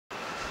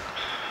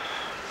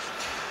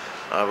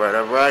All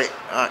right.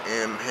 I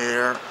am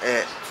here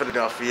at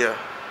Philadelphia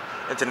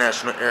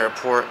International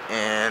Airport,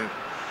 and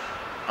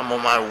I'm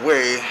on my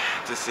way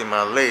to see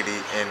my lady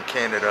in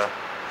Canada.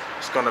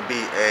 It's gonna be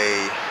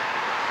a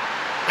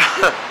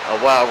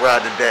a wild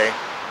ride today.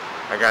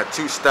 I got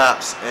 2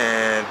 stops,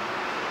 and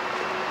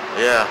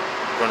yeah,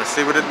 gonna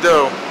see what it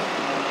do.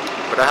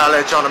 But I'll holler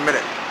at y'all in a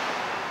minute.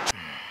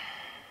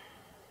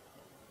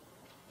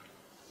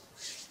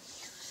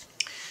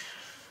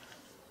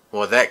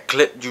 Well, that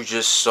clip you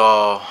just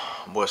saw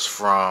was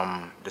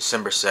from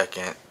December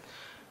 2nd,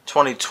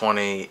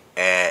 2020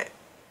 at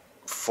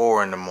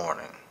 4 in the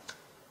morning.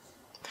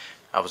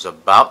 I was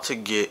about to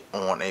get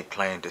on a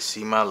plane to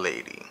see my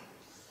lady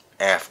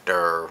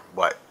after,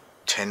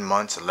 10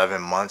 months,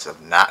 11 months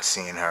of not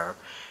seeing her,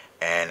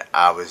 and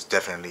I was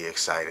definitely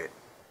excited.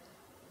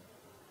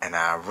 And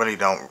I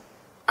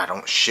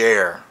don't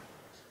share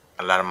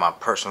a lot of my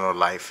personal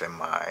life and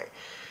my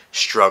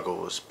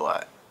struggles,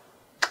 but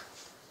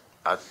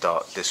I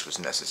thought this was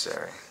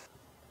necessary.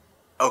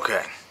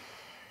 Okay,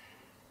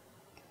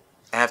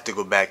 I have to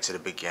go back to the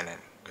beginning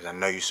because I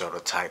know you saw the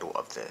title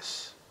of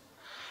this.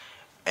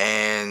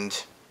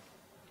 And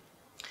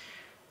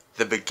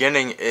the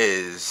beginning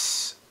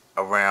is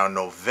around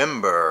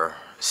November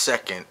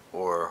 2nd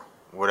or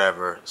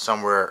whatever,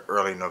 somewhere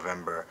early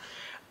November.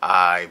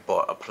 I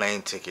bought a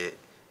plane ticket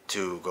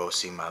to go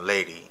see my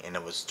lady, and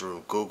it was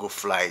through Google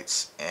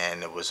Flights,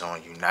 and it was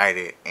on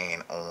United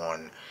and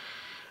on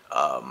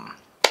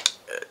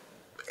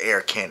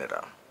Air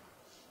Canada.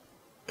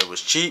 It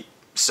was cheap,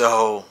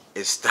 so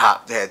it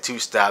stopped. It had 2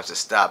 stops. It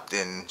stopped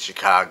in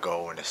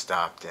Chicago, and it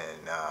stopped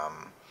in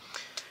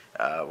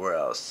where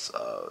else?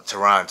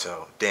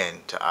 Toronto,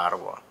 then to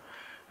Ottawa,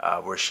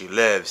 where she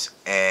lives.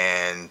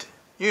 And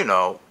you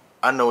know,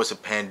 I know it's a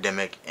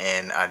pandemic,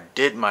 and I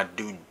did my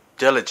due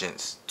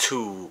diligence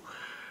to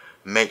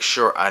make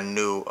sure I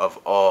knew of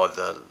all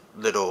the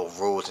little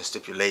rules and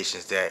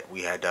stipulations that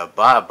we had to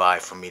abide by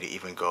for me to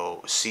even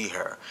go see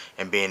her.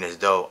 And being as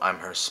though I'm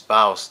her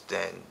spouse,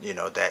 then you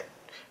know that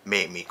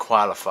made me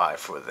qualify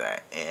for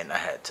that, and I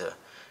had to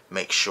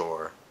make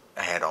sure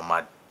I had all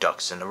my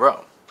ducks in a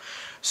row.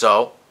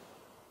 So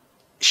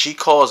she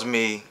calls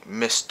me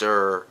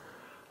Mr.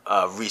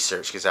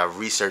 Research, because I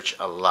research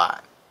a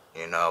lot,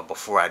 you know,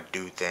 before I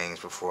do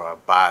things, before I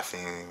buy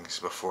things,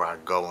 before I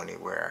go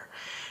anywhere.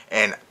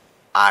 And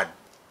I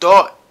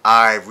thought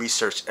I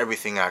researched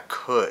everything I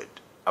could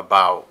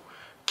about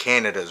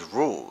Canada's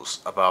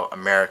rules about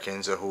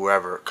Americans or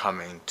whoever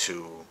coming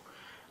to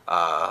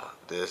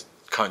this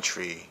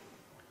country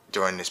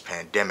during this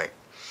pandemic.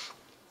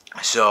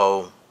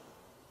 So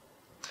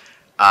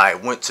I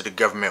went to the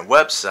government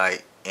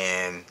website,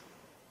 and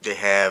they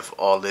have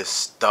all this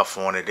stuff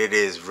on it. It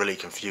is really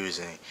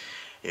confusing,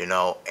 you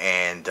know,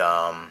 and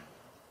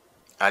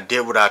I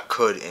did what I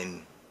could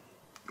and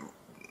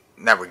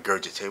not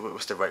regurgitate,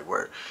 what's the right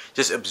word?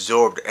 Just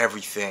absorbed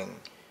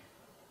everything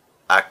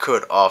I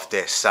could off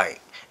that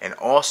site. And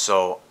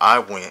also I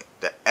went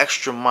the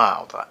extra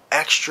mile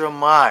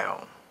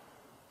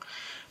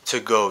to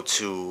go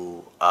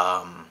to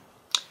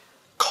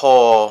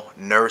call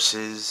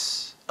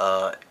nurses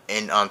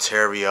in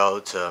Ontario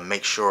to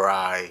make sure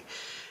I'm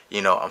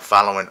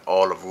following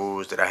all the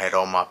rules, that I had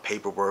all my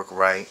paperwork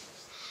right.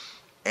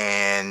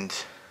 And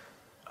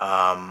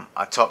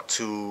I talked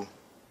to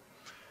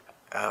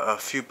a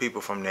few people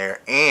from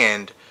there,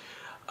 and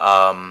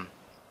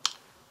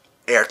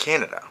Air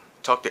Canada.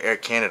 Talked to Air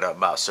Canada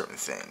about certain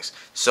things.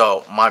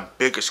 So my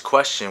biggest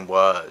question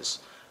was,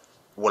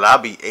 will I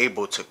be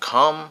able to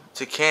come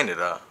to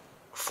Canada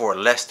for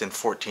less than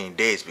 14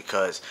 days?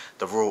 Because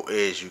the rule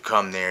is you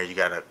come there, you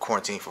gotta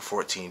quarantine for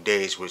 14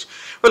 days, which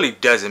really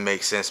doesn't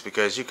make sense,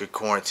 because you could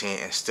quarantine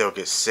and still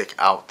get sick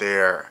out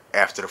there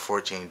after the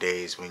 14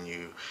 days when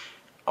you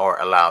are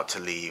allowed to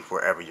leave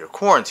wherever you're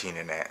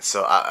quarantining at.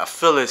 So I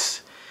feel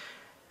it's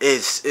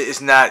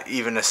not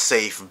even a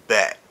safe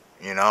bet,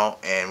 you know.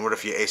 And what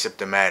if you're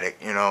asymptomatic?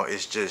 You know,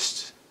 it's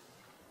just,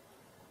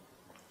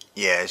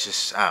 yeah, it's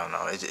just, I don't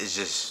know, it's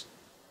just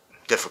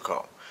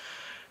difficult.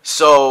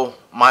 So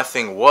my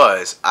thing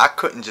was, I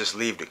couldn't just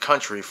leave the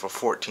country for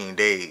 14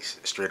 days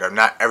straight up.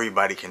 Not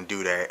everybody can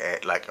do that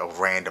at like a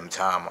random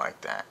time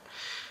like that.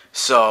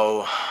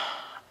 So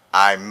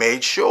I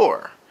made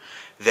sure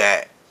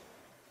that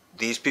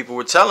these people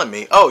were telling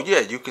me, oh yeah,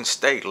 you can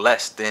stay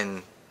less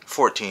than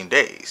 14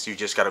 days. You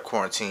just got to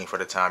quarantine for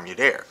the time you're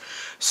there.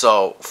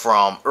 So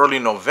from early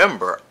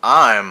November,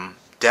 I'm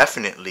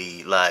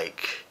definitely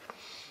like,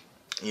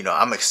 you know,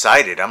 I'm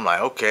excited. I'm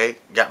like, okay,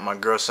 got my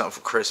girl something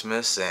for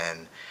Christmas,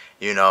 and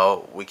you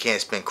know, we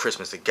can't spend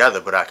Christmas together,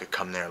 but I could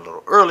come there a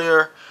little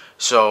earlier.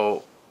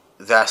 So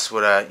that's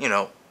what I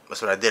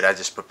did. I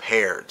just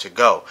prepared to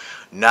go.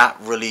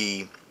 Not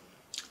really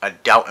a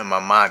doubt in my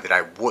mind that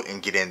I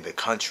wouldn't get in the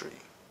country.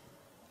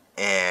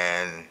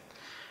 And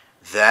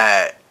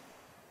that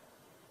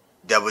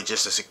was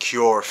just a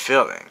secure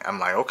feeling. I'm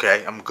like,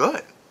 okay, I'm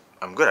good.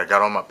 I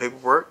got all my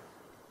paperwork.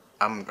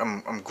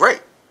 I'm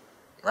great,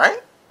 right?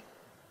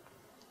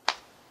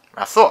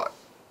 I thought.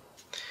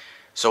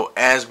 So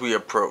as we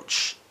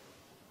approach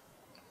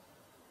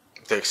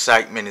the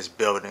excitement is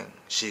building.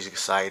 She's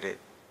excited.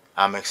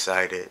 I'm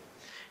excited.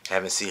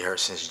 Haven't seen her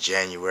since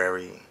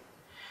January.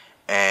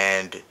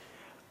 And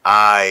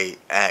I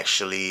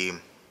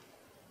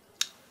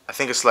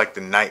think it's like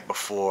the night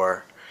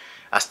before.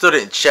 I still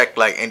didn't check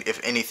like if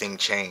anything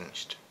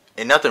changed.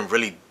 And nothing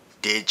really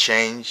did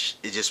change.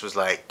 It just was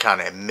like kind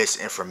of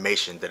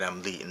misinformation that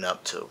I'm leading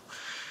up to.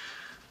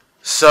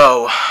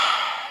 So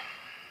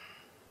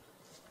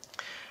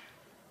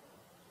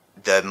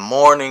the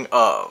morning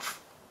of,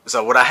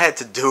 so what I had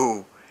to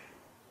do,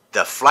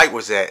 the flight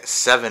was at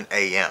 7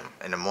 a.m.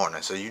 in the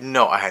morning. So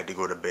I had to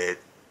go to bed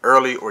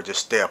early or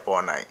just stay up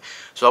all night.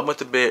 So I went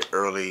to bed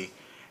early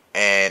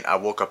and I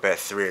woke up at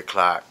 3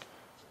 o'clock,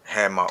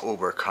 had my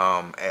Uber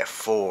come at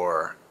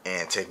 4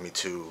 and take me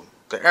to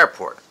the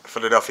airport,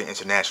 Philadelphia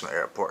International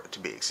Airport to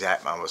be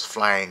exact. I was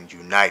flying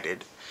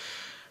United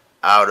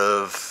out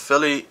of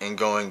Philly and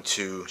going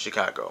to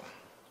Chicago.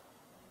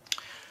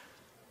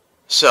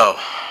 So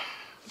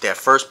that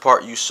first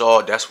part you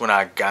saw, that's when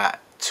I got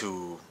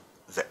to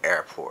the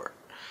airport.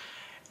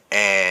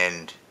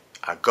 And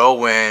I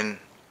go in,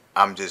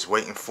 I'm just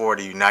waiting for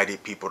the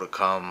United people to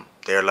come.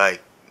 They're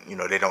like,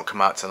 they don't come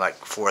out till like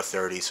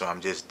 4:30, so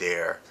I'm just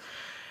there.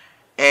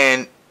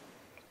 And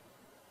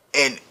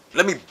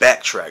let me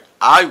backtrack.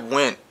 I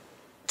went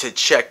to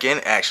check in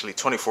actually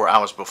 24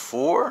 hours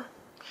before,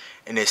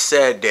 and it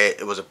said that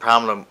it was a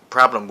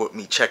problem with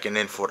me checking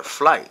in for the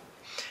flight.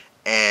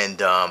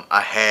 And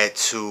I had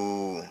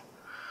to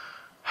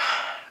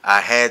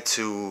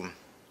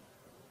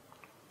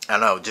I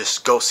don't know,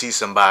 just go see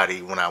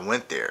somebody when I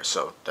went there.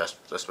 So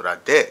that's what I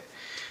did.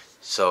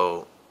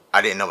 So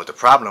I didn't know what the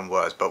problem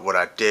was, but what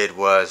I did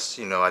was,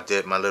 I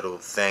did my little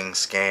thing,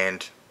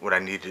 scanned what I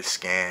needed to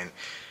scan,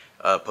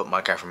 put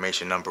my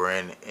confirmation number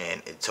in,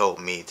 and it told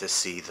me to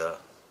see the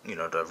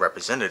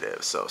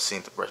representative. So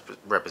seeing the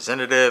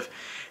representative,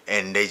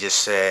 and they just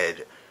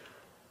said,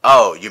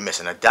 "Oh, you're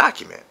missing a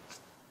document."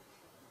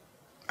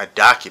 A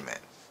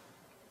document.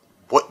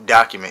 What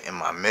document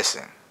am I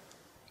missing?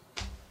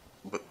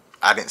 But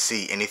I didn't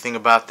see anything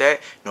about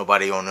that.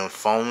 Nobody on the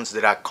phones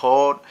that I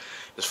called,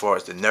 as far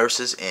as the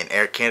nurses in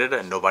Air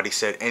Canada, nobody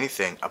said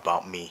anything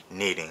about me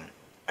needing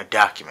a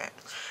document.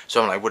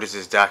 So I'm like, what is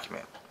this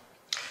document?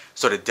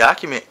 So the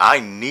document I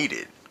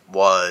needed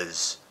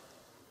was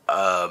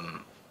a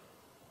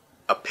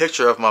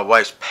picture of my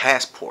wife's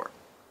passport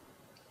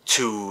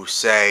to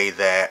say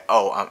that,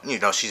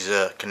 she's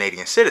a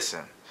Canadian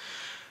citizen.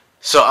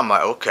 So I'm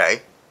like,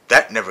 okay,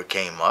 that never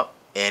came up.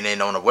 And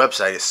then on the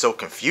website, it's so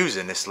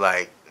confusing. It's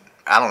like,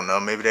 I don't know,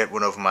 maybe that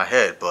went over my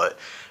head, but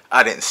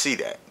I didn't see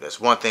that. That's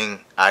one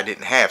thing I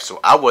didn't have. So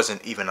I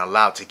wasn't even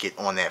allowed to get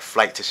on that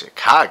flight to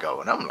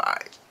Chicago. And I'm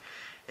like,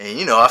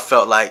 and I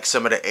felt like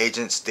some of the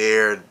agents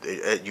there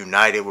at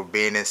United were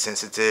being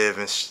insensitive.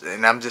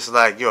 And I'm just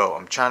like, yo,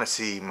 I'm trying to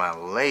see my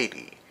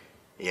lady,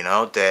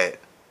 that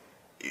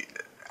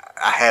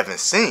I haven't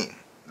seen.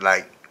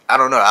 Like, I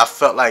don't know. I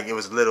felt like it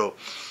was a little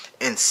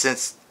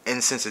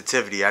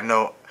insensitivity. I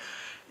know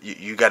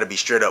you got to be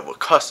straight up with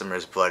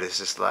customers, but it's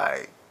just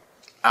like,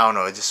 I don't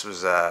know. It just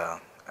was, I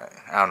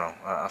don't know.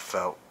 I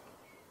felt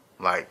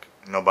like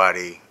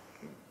nobody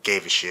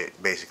gave a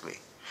shit, basically.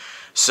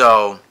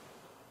 So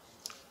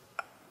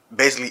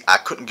basically, I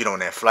couldn't get on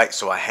that flight,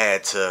 so I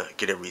had to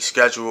get it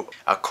rescheduled.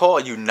 I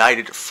called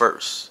United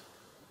first.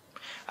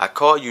 I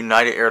called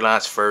United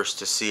Airlines first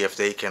to see if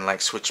they can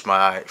like switch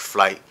my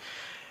flight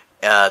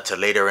to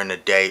later in the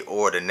day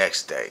or the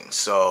next day.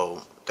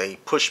 So they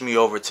pushed me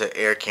over to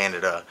Air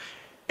Canada.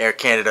 Air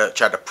Canada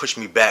tried to push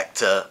me back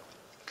to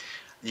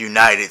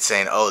United,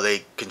 saying, oh,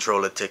 they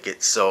control the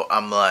tickets. So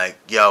I'm like,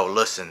 yo,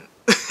 listen.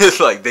 It's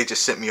like they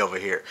just sent me over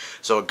here.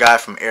 So a guy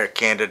from Air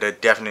Canada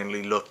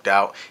definitely looked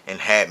out and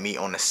had me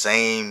on the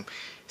same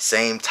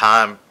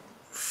time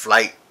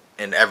flight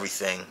and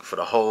everything for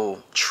the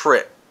whole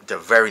trip the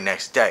very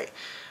next day.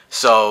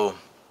 So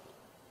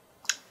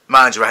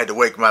mind you, I had to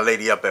wake my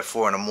lady up at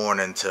 4 in the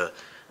morning to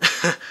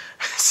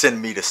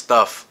send me the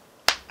stuff.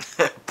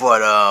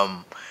 But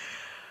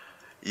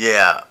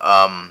yeah,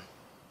 I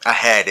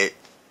had it.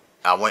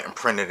 I went and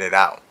printed it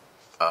out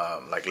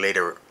like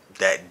later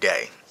that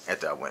day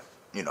after I went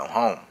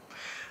home.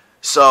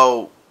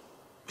 So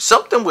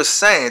something was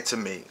saying to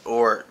me,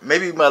 or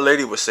maybe my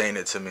lady was saying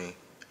it to me,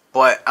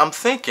 but I'm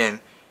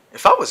thinking,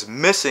 if I was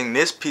missing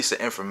this piece of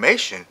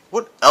information,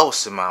 what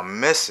else am I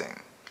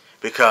missing?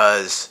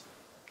 Because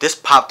this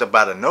popped up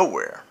out of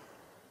nowhere.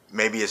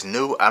 Maybe it's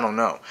new, I don't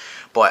know.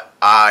 But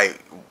I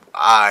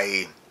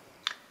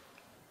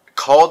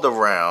called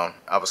around.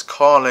 I was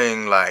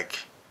calling like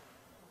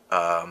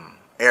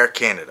Air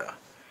Canada.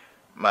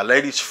 My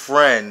lady's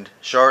friend,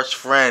 Char's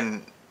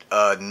friend,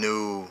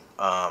 knew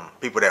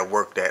people that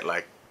worked at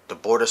like the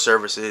border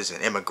services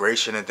and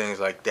immigration and things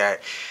like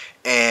that.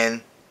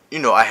 And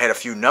I had a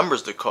few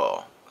numbers to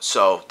call.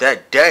 So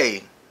that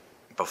day,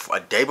 a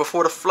day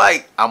before the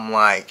flight, I'm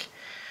like,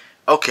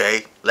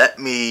 okay, let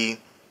me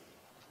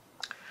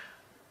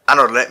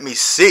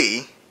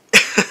see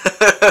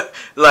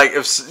Like,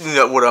 if you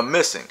know what I'm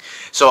missing.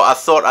 So I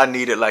thought I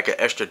needed like an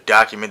extra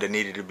document that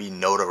needed to be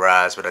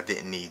notarized, but I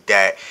didn't need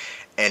that.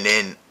 And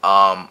then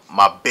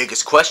my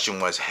biggest question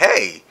was,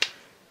 hey,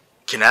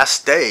 can I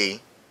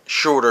stay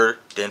shorter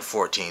than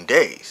 14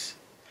 days?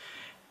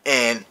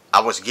 And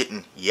I was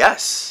getting,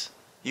 yes,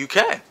 you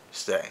can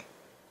stay.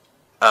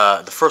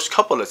 The first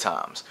couple of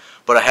times.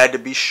 But I had to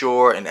be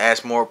sure and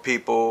ask more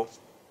people.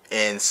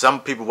 And some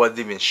people wasn't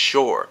even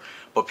sure.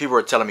 But people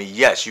were telling me,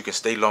 yes, you can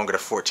stay longer than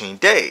 14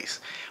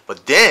 days.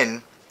 But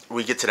then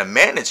we get to the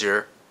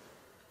manager.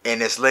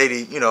 And this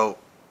lady, you know,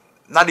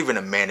 not even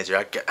a manager.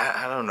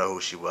 I don't know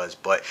who she was.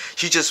 But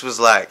she just was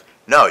like,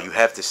 no, you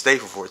have to stay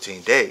for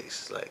 14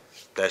 days. Like,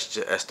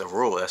 that's the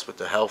rule. That's what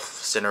the health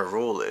center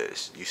rule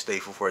is. You stay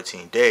for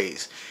 14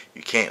 days.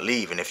 You can't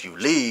leave. And if you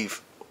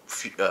leave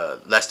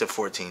less than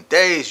 14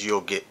 days,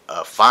 you'll get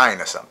a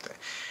fine or something.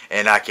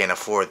 And I can't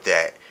afford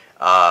that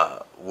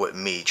with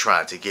me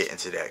trying to get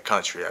into that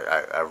country.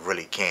 I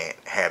really can't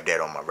have that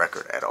on my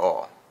record at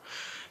all.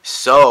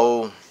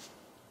 So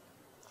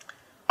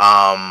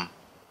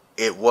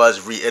it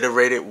was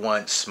reiterated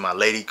once my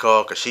lady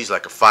called, because she's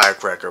like a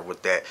firecracker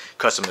with that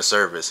customer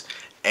service,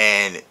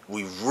 and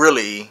we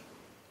really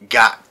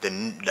got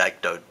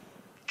the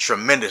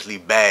tremendously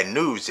bad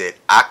news that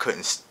I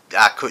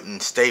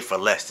couldn't stay for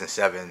less than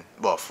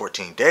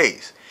 14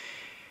 days.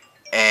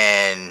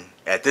 And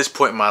at this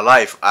point in my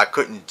life, I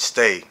couldn't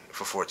stay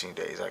for 14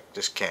 days. I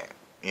just can't,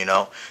 you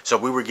know. So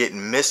we were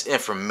getting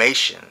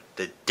misinformation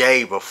the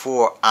day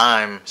before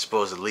I'm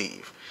supposed to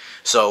leave.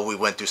 So we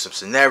went through some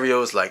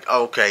scenarios like,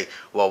 okay,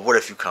 well, what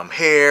if you come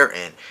here?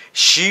 And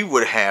she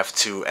would have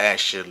to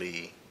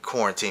actually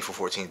quarantine for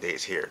 14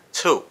 days here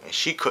too. And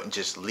she couldn't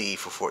just leave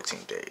for 14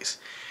 days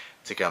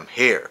to come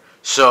here.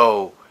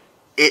 So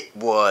it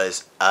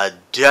was a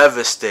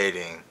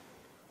devastating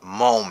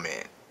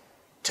moment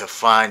to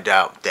find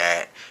out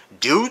that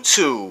due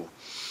to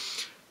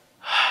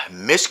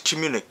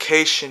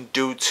miscommunication,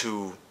 due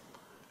to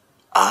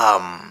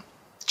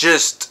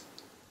just,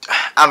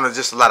 I don't know,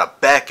 just a lot of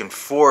back and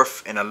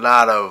forth and a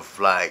lot of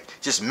like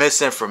just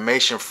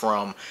misinformation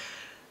from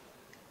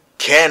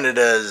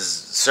Canada's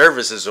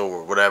services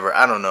or whatever,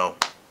 I don't know,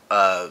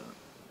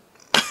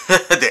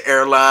 the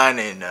airline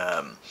and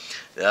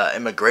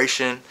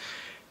immigration.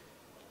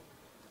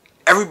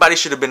 Everybody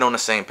should have been on the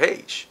same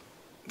page.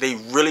 They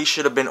really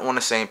should have been on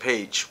the same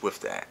page with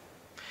that.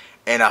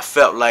 And I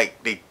felt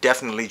like they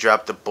definitely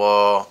dropped the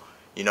ball.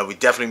 You know, we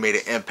definitely made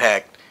an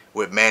impact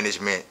with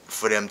management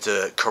for them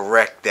to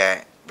correct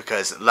that,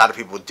 because a lot of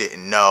people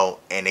didn't know,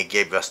 and they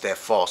gave us that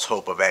false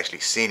hope of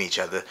actually seeing each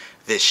other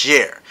this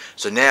year.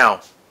 So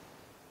now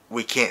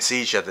we can't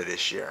see each other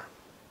this year.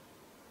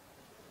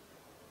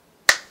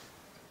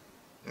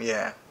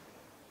 Yeah.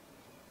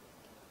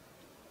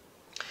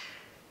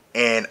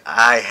 And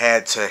I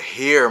had to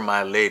hear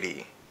my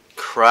lady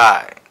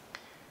cry.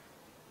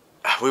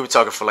 We were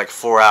talking for like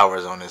 4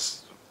 hours on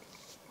this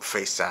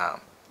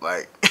FaceTime.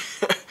 Like,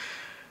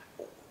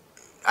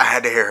 I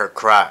had to hear her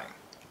cry.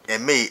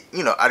 And me,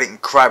 you know, I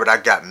didn't cry, but I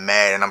got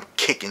mad and I'm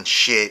kicking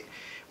shit.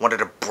 Wanted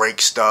to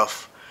break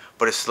stuff.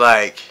 But it's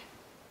like,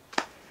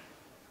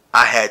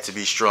 I had to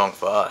be strong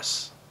for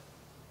us.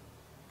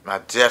 I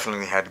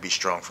definitely had to be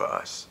strong for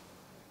us.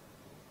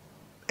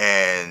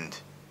 And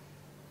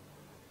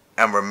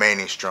I'm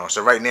remaining strong.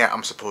 So right now,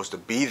 I'm supposed to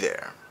be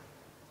there.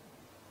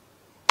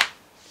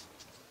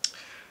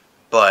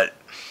 But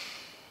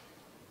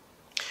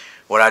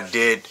what I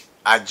did,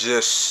 I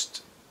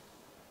just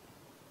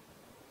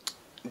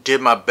did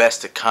my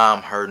best to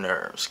calm her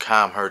nerves,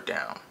 calm her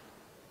down.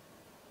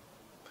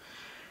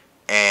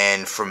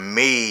 And for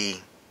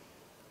me,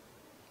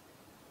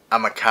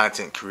 I'm a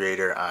content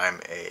creator. I'm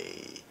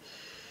a,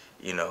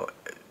 you know,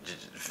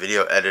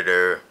 video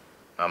editor.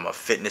 I'm a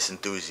fitness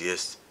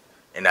enthusiast.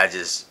 And I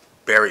just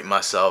buried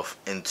myself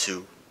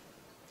into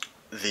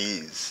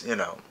these, you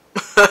know,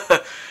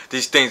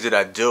 these things that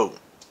I do.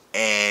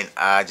 And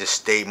I just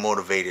stayed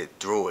motivated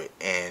through it.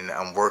 And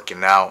I'm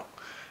working out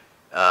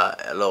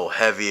a little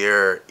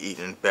heavier,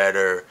 eating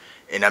better.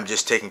 And I'm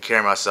just taking care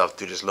of myself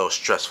through this little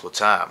stressful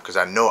time. Because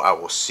I know I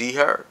will see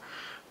her.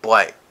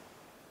 But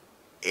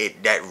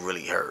that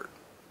really hurt.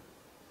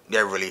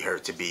 That really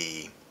hurt to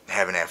be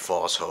having that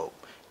false hope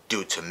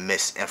due to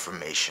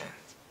misinformation.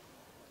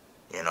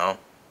 You know?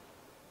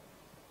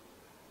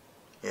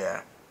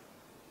 Yeah.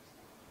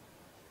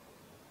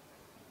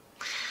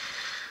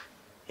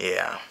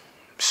 Yeah.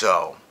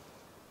 So,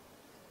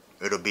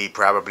 it'll be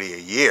probably a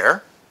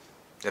year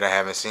that I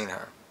haven't seen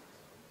her.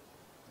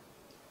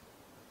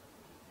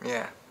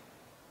 Yeah.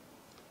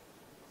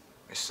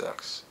 It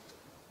sucks.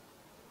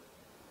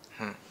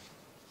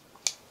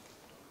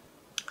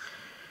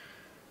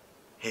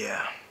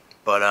 Yeah.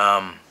 But,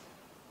 I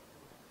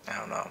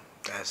don't know.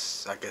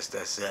 I guess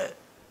that's it.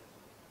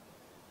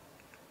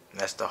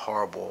 That's the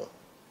horrible,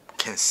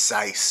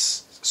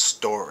 concise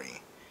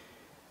story.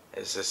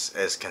 It's just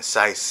as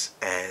concise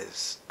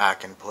as I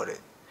can put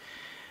it.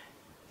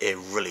 It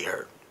really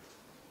hurt.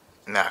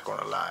 Not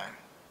gonna lie.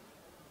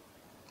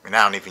 And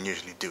I don't even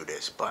usually do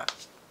this, but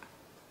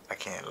I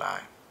can't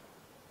lie.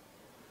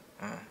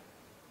 Mm.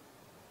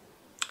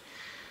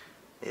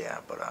 Yeah,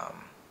 but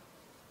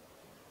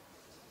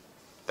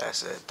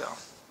that's it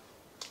though.